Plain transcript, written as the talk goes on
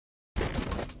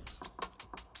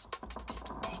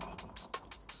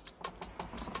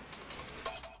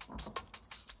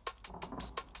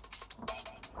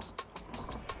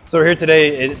So we're here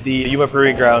today at the Yuma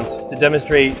Proving Ground to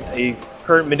demonstrate a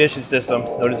current munition system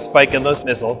known as the Spike NLOS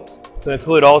missile, to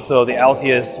include also the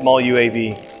Altius small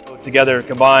UAV. Together,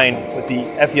 combined with the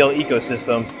FEL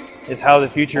ecosystem, is how the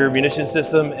future munition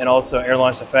system and also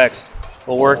air-launched effects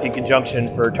will work in conjunction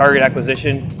for target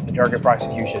acquisition and target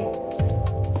prosecution.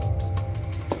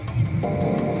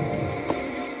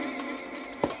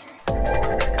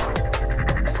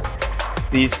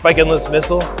 The Spike NLOS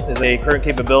missile is a current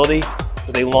capability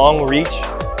with a long reach.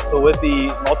 So with the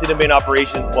multi-domain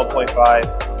operations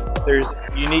 1.5, there's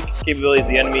unique capabilities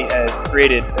the enemy has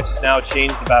created that has now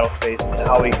changed the battle space and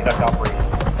how we conduct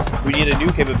operations. We need a new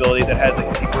capability that has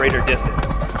a greater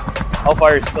distance.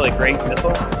 Hellfire is still a great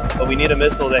missile, but we need a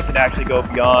missile that can actually go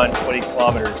beyond 20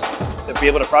 kilometers to be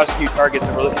able to prosecute targets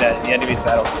that we're looking at in the enemy's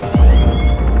battle space.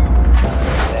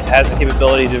 It has the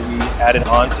capability to be added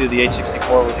onto the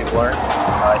H-64, which we've learned.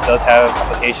 It does have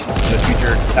applications to the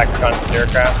future attack reconnaissance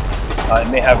aircraft.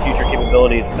 It may have future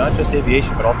capabilities, not just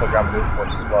aviation, but also ground movement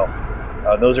force as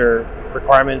well. Those are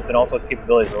requirements and also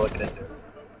capabilities we're looking into.